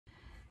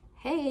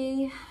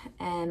Hey,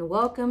 and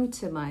welcome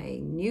to my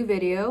new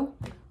video,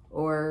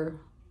 or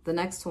the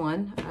next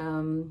one.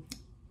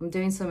 I'm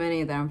doing so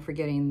many that I'm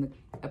forgetting the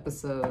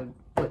episode.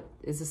 What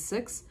is this,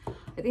 6?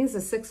 I think it's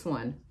the 6th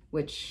one,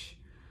 which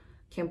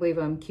can't believe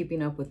I'm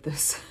keeping up with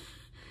this.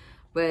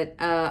 But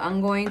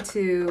I'm going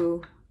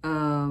to,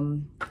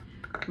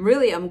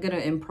 really, I'm gonna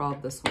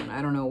improv this one.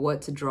 I don't know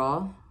what to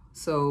draw.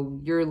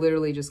 So you're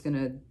literally just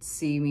gonna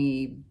see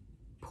me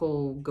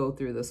go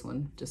through this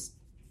one, just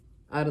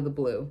out of the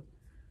blue.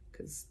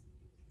 Because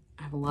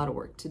I have a lot of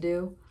work to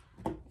do,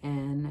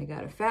 and I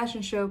got a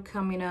fashion show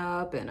coming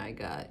up, and I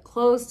got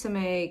clothes to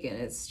make, and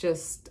it's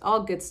just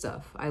all good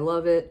stuff. I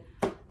love it.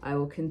 I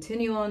will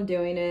continue on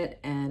doing it,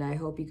 and I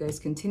hope you guys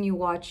continue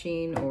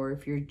watching, or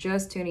if you're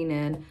just tuning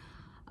in,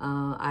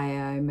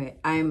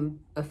 I'm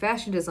a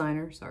fashion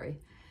designer,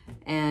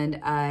 and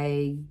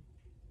I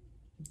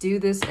do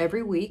this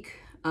every week.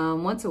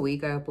 Once a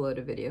week I upload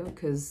a video,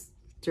 because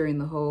during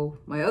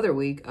my other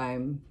week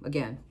I'm,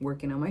 again,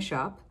 working on my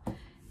shop.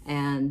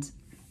 And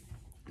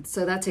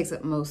so that takes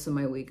up most of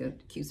my week.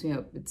 It keeps me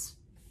up. It's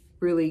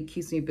really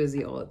keeps me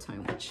busy all the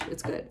time, which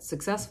it's good. It's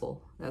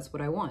successful. That's what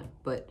I want.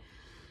 But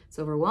it's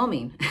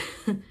overwhelming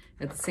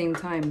at the same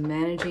time,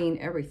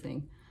 managing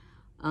everything.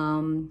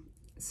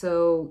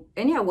 So,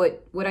 and yeah,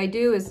 what I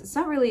do is, it's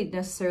not really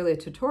necessarily a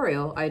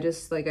tutorial. I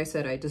just, like I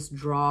said, I just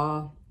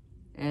draw,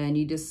 and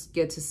you just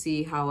get to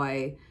see how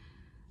I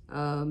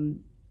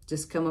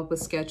just come up with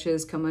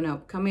sketches, coming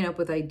up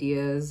with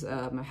ideas.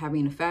 I'm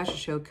having a fashion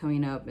show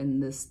coming up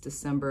in this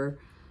December,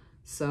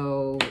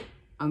 so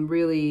I'm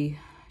really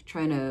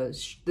trying to.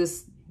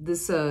 This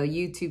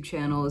YouTube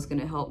channel is going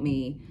to help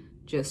me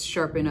just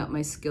sharpen up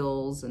my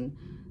skills and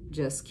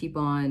just keep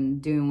on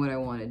doing what I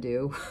want to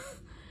do.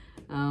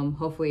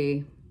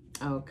 Hopefully,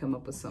 I'll come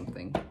up with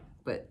something.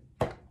 But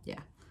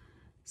yeah,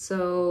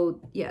 so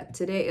yeah,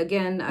 today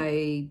again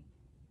I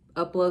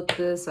upload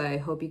this. I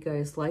hope you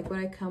guys like what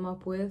I come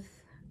up with.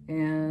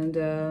 And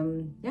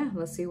yeah,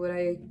 let's see what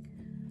I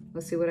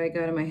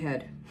got in my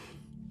head.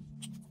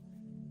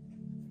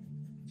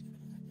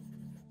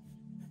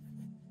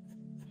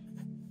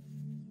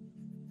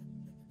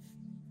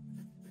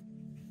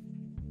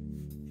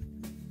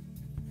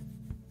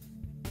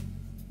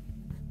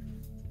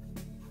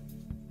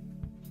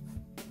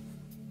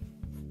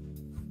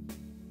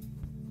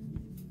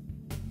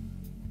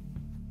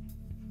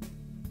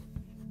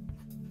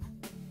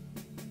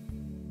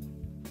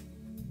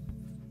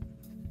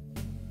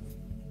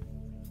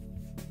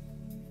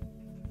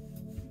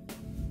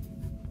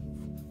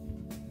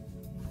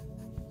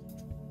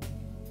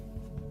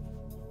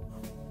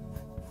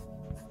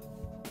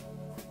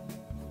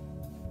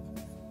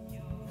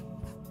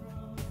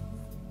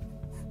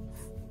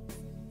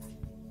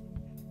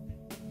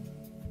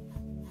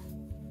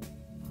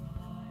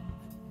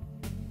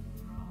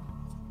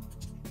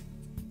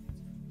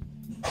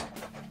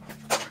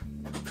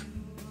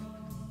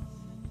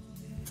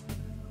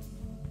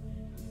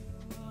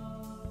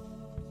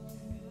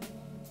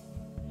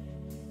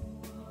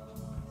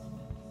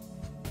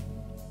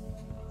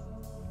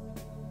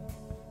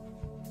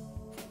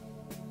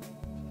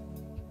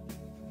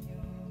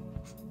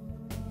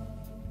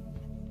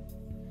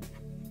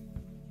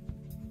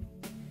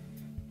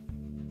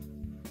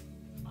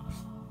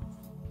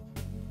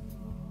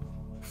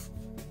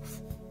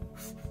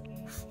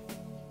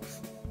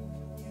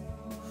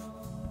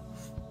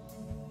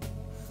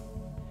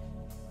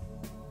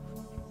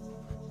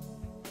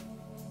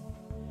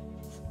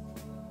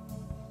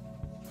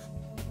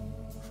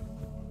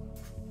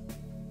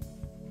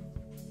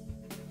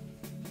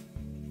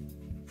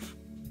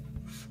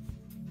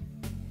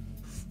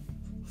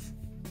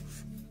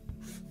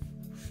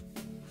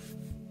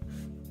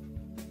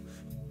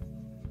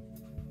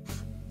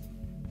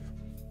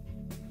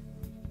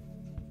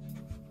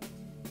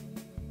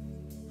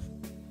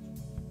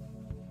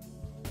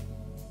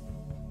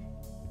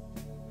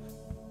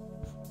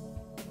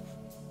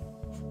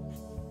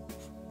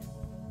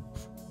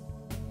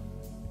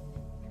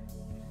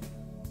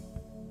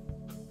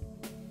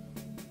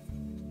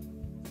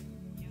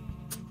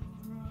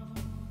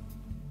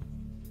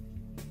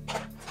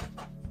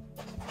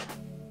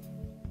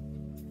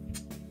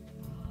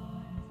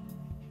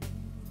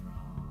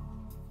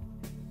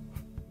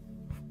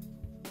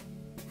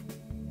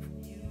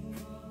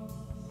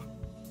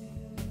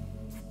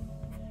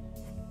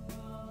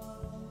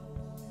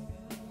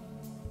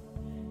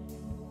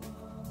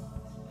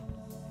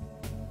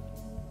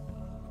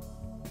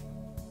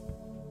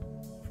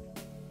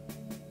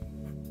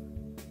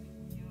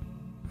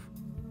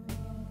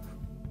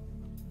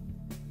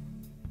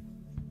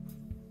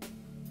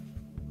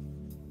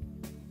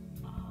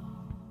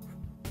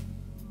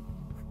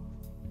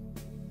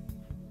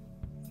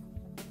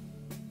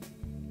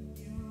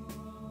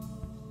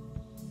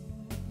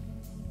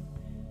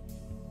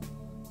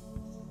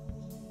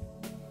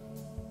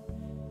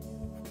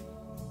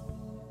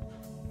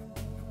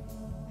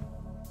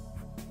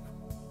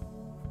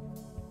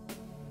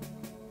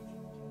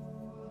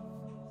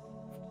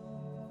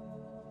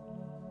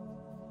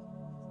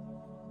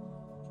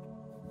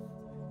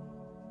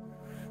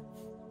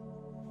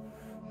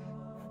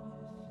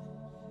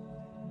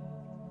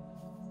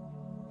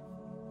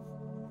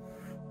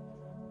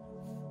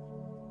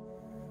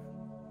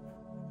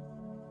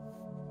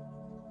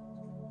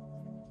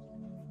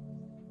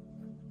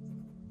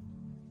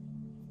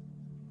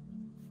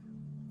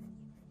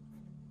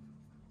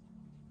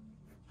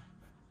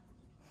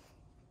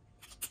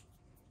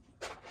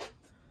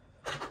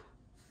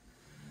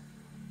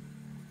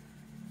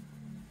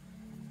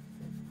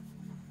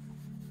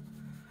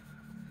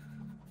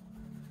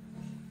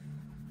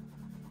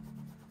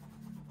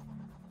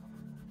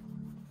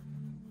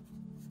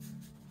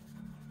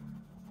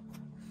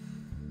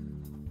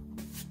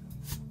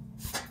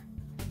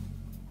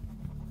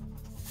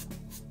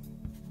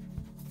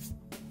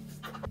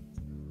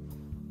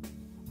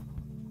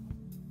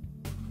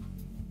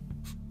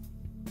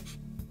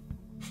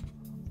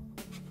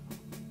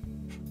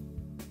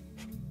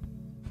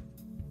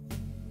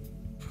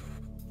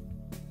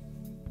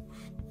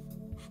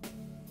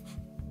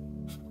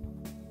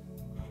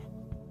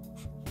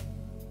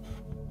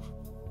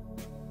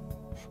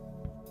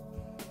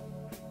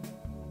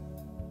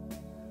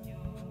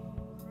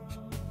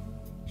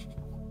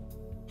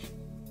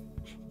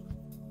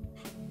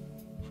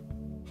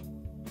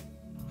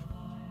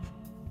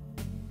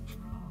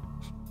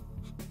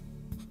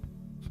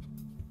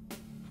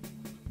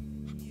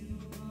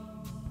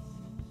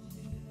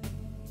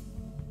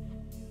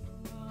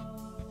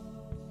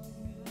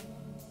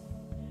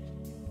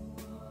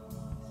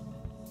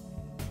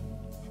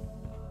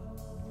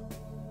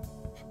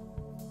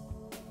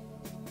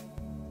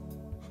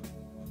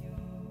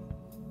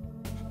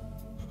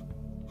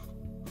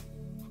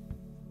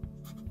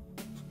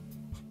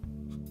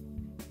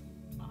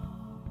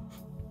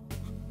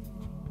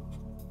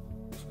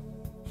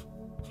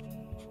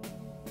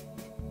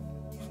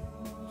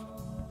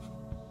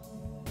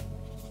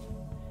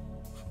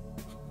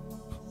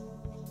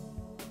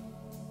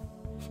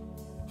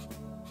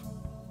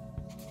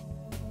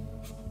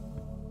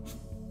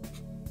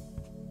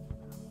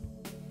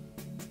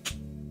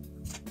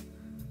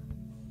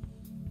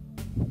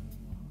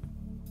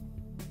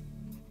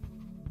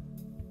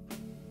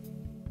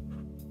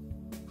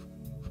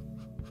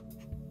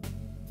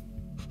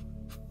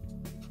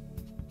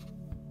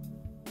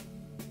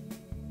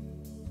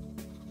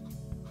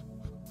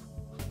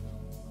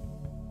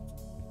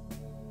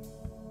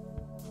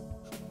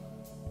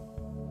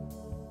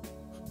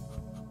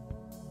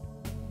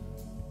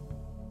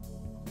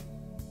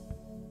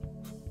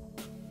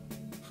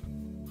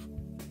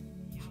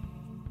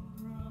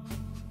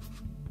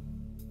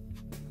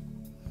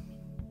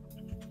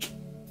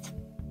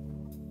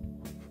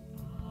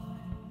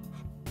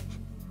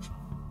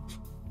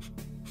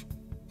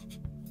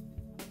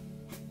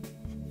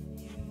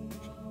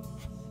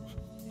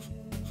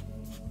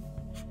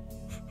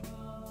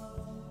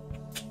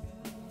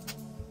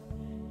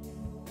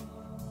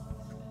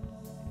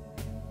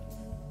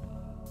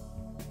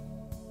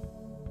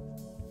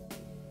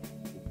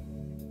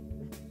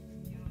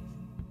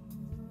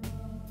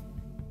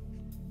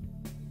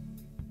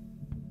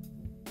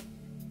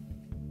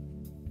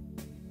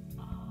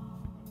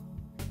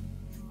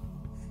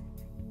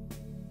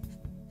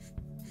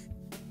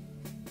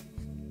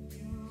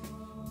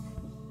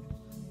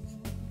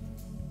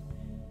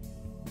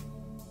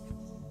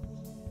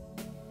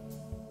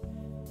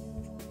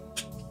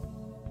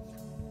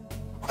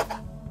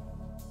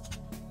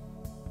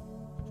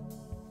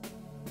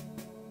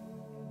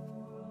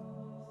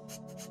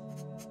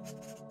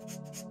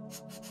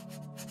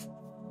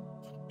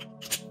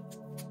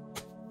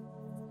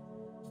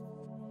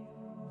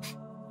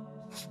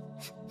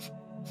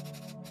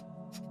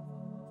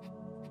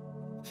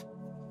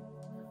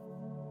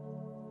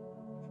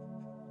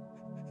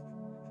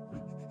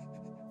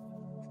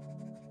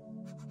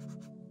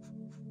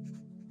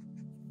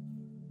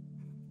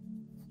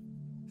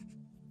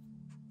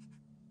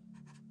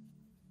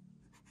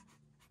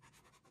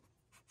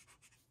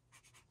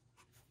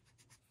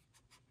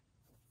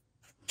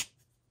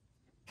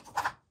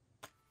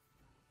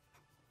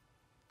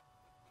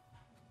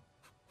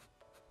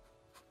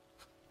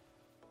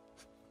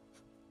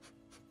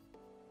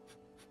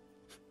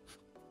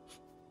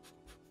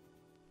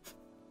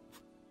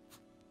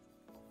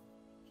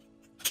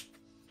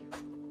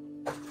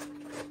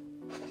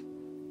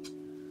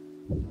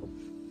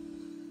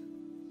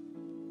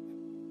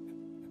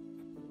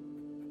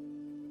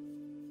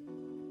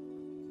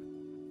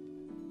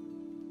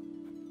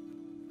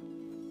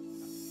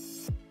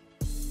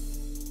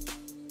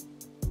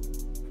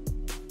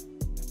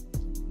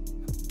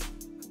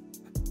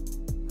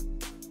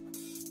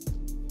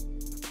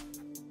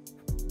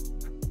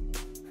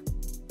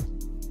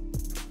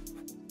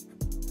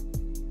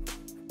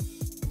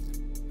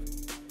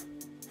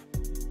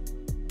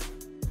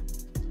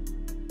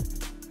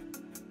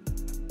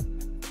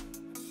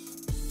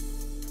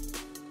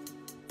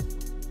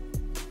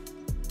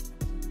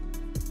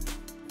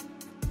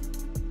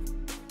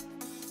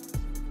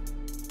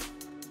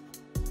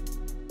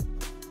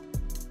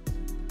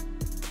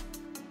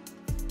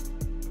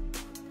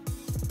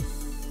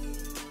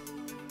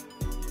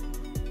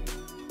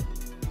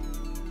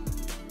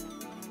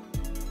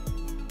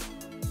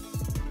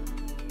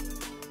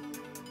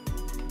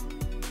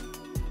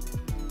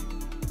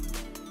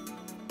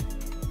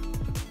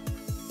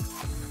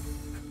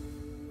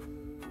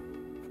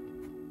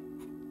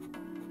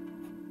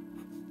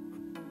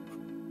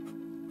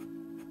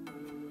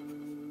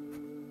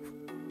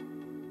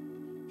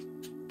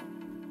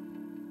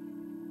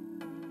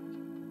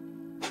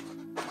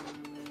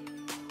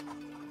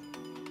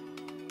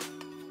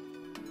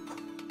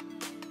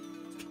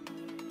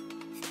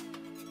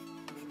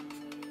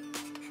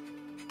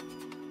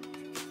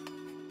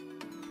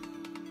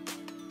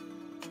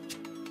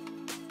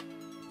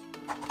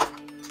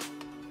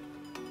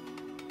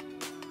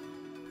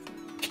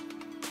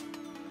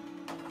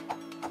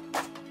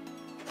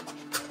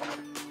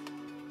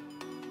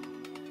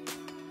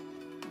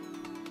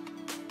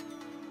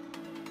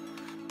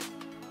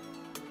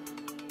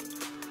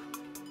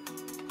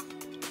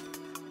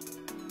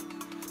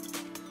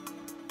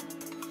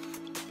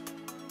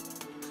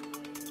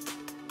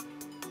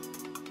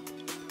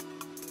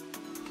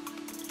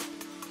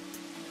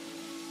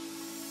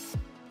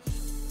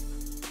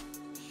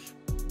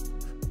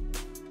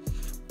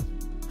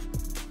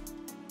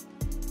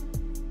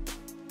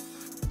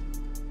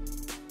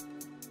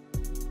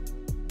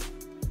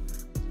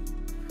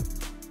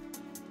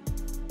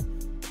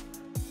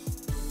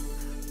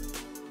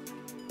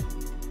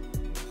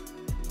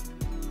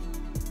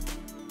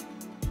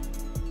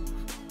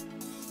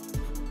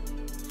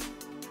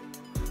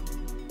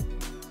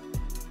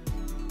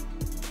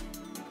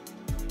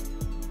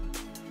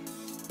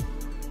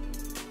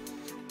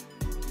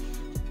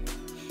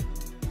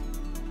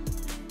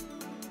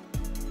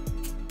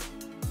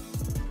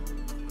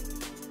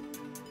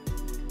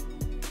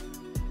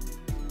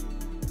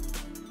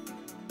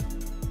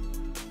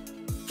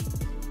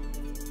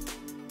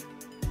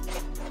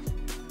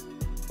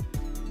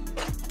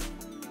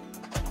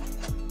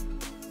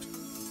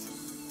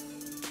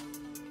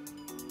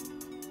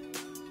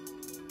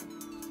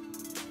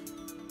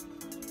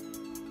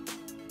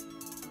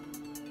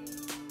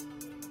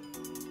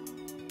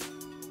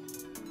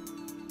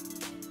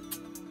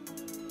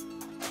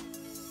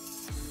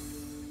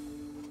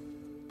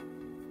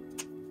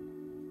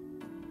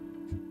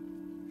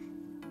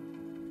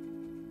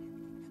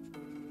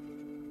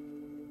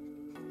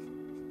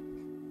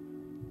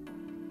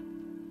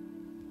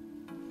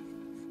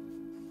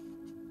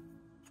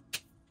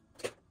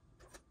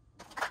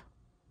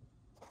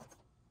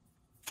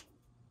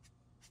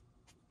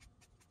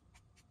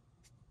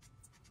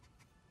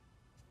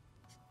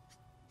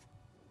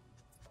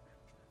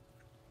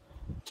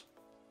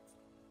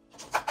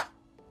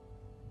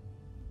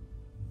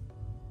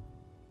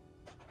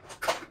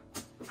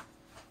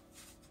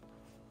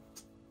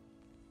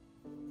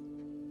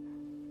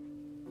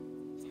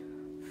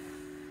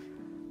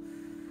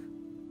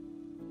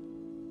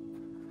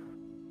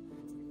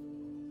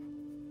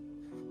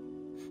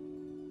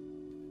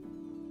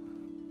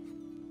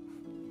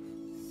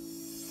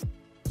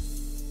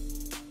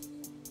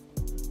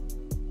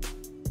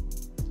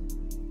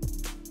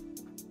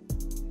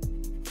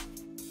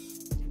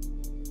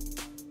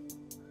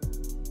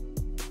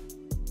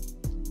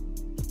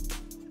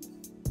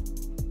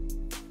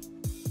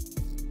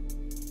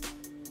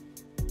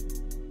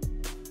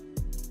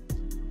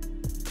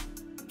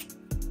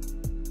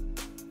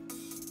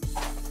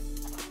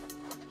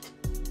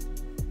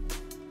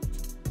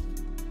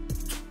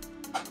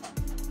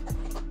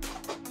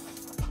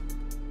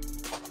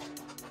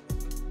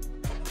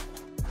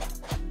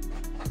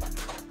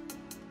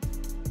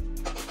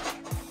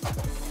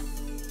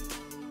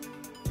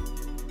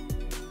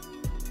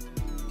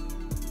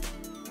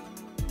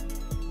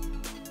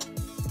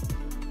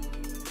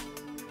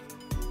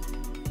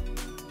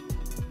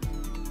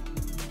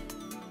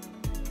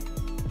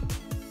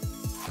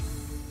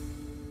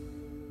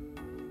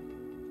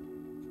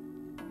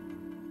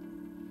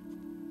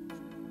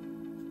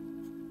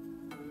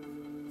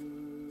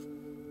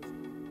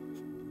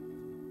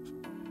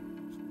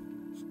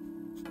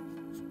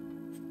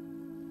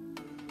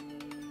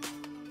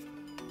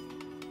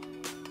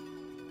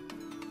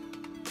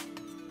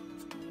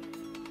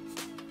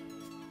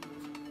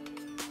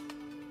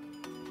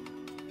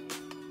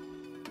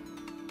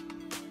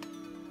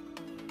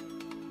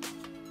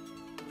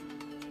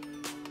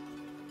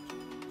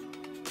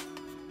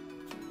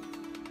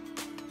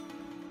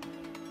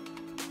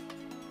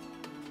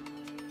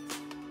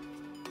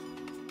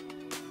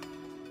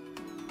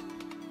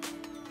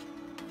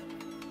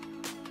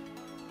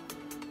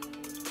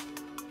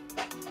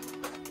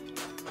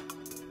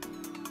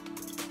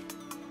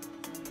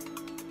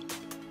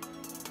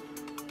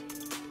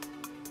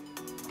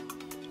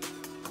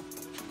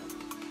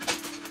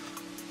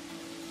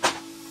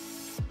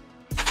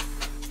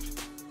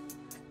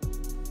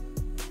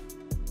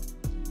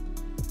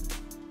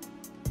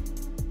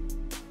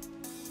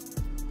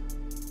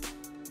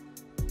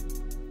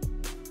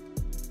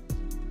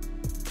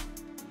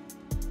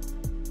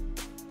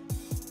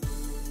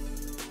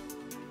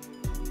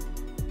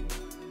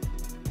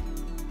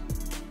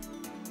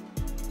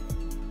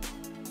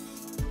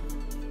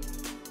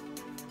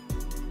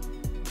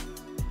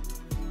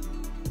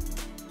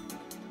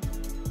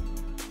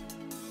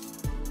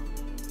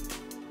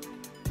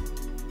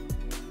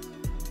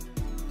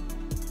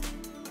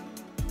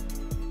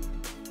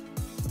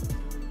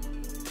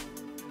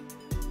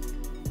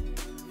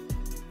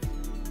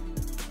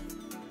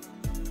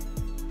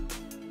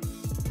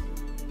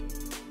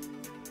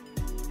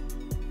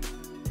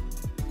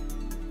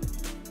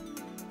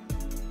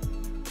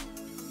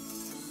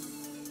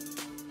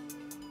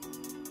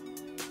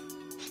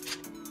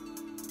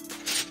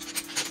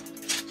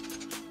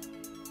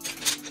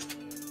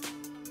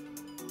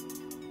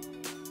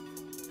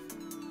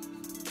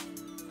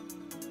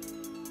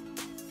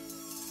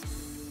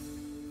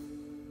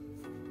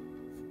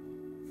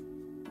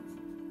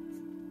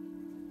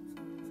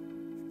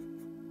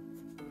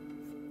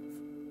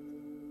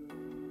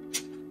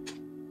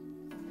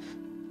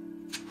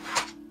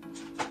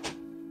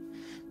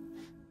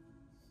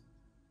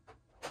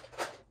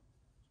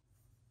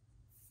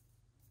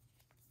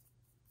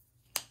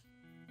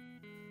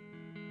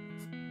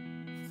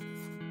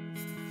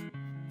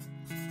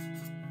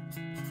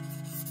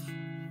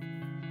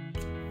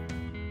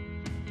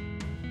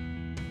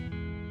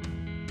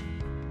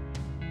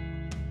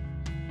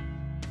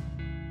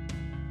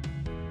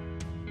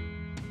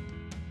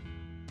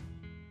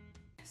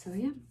 So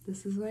yeah,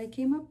 this is what I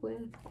came up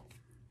with.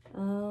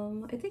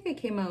 I think it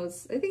came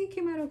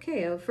out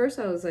okay. At first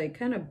I was like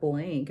kind of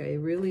blank. I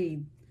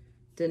really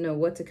didn't know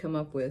what to come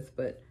up with,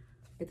 but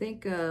I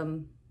think I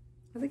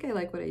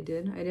like what I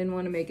did. I didn't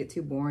want to make it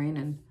too boring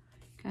and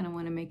kind of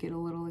want to make it a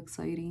little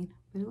exciting,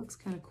 but it looks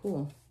kind of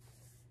cool.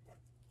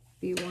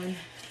 Be one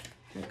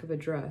heck of a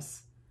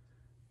dress.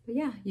 But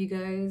yeah, you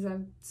guys,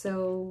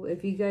 so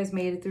if you guys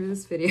made it through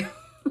this video,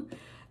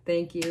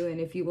 thank you. And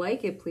if you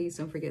like it, please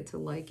don't forget to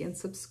like and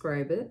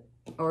subscribe it,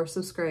 or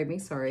subscribe me,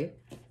 sorry.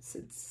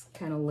 It's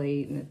kind of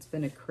late and it's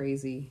been a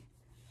crazy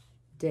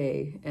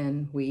day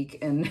and week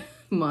and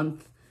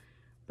month.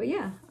 But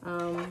yeah,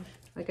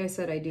 like I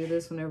said, I do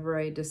this whenever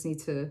I just need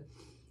to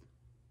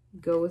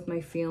go with my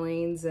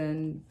feelings,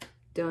 and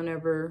don't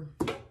ever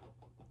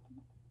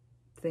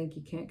think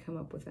you can't come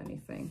up with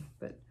anything.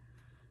 But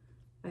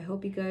I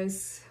hope you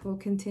guys will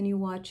continue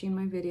watching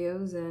my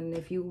videos, and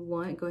if you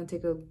want, go and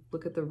take a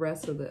look at the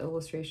rest of the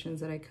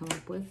illustrations that I come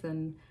up with.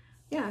 And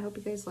yeah, I hope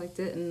you guys liked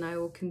it, and I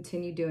will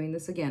continue doing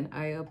this. Again,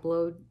 I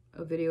upload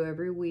a video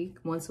every week,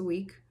 once a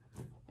week,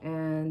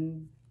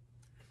 and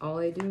all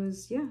I do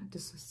is, yeah,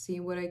 just see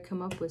what I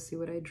come up with, see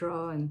what I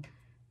draw, and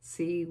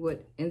see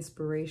what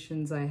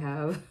inspirations I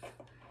have.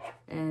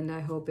 And I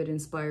hope it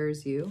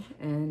inspires you,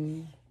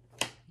 and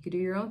you can do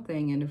your own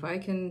thing. And if I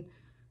can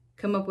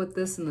come up with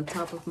this in the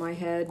top of my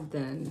head,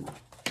 then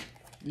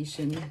you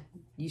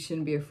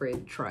shouldn't be afraid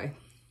to try.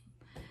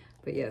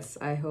 But yes,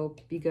 I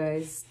hope you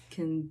guys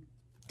can,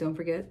 don't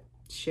forget,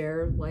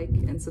 share, like,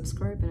 and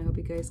subscribe. And I hope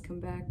you guys come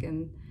back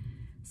and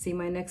see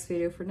my next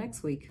video for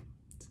next week.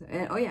 So,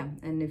 and, oh yeah,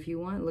 and if you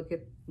want, look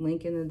at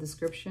link in the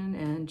description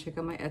and check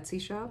out my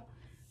Etsy shop,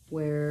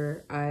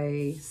 where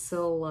I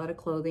sell a lot of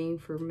clothing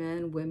for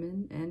men,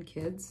 women, and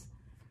kids.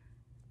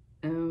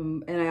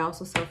 And I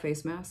also sell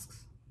face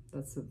masks.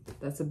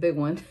 That's a big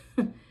one.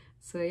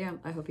 So yeah,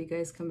 I hope you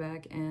guys come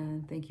back,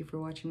 and thank you for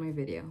watching my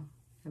video.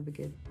 Have a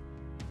good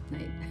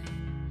night.